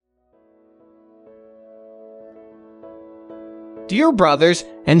Dear brothers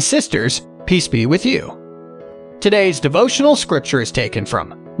and sisters, peace be with you. Today's devotional scripture is taken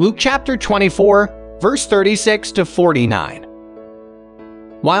from Luke chapter 24, verse 36 to 49.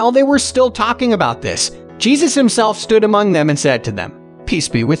 While they were still talking about this, Jesus himself stood among them and said to them, "Peace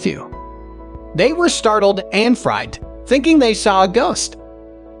be with you." They were startled and frightened, thinking they saw a ghost.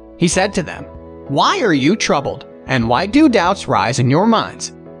 He said to them, "Why are you troubled, and why do doubts rise in your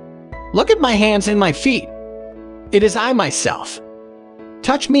minds? Look at my hands and my feet. It is I myself.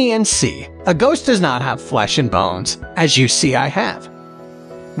 Touch me and see. A ghost does not have flesh and bones, as you see I have."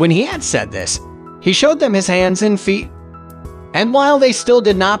 When he had said this, he showed them his hands and feet. And while they still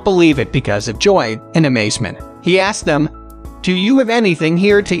did not believe it because of joy and amazement, he asked them, "Do you have anything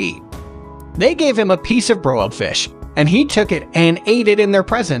here to eat?" They gave him a piece of broiled fish, and he took it and ate it in their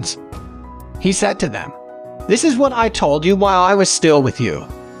presence. He said to them, "This is what I told you while I was still with you.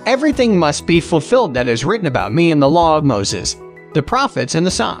 Everything must be fulfilled that is written about me in the law of Moses, the prophets, and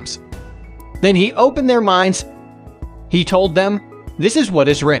the Psalms." Then he opened their minds. He told them, "This is what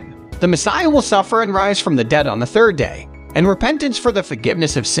is written. The Messiah will suffer and rise from the dead on the third day, and repentance for the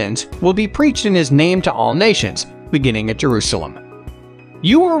forgiveness of sins will be preached in his name to all nations, beginning at Jerusalem.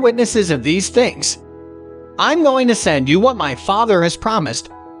 You are witnesses of these things. I'm going to send you what my Father has promised,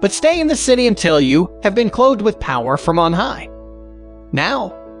 but stay in the city until you have been clothed with power from on high."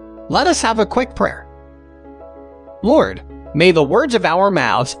 Now, let us have a quick prayer. Lord, may the words of our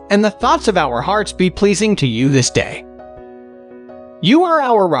mouths and the thoughts of our hearts be pleasing to you this day. You are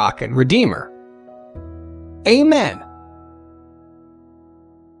our rock and redeemer. Amen.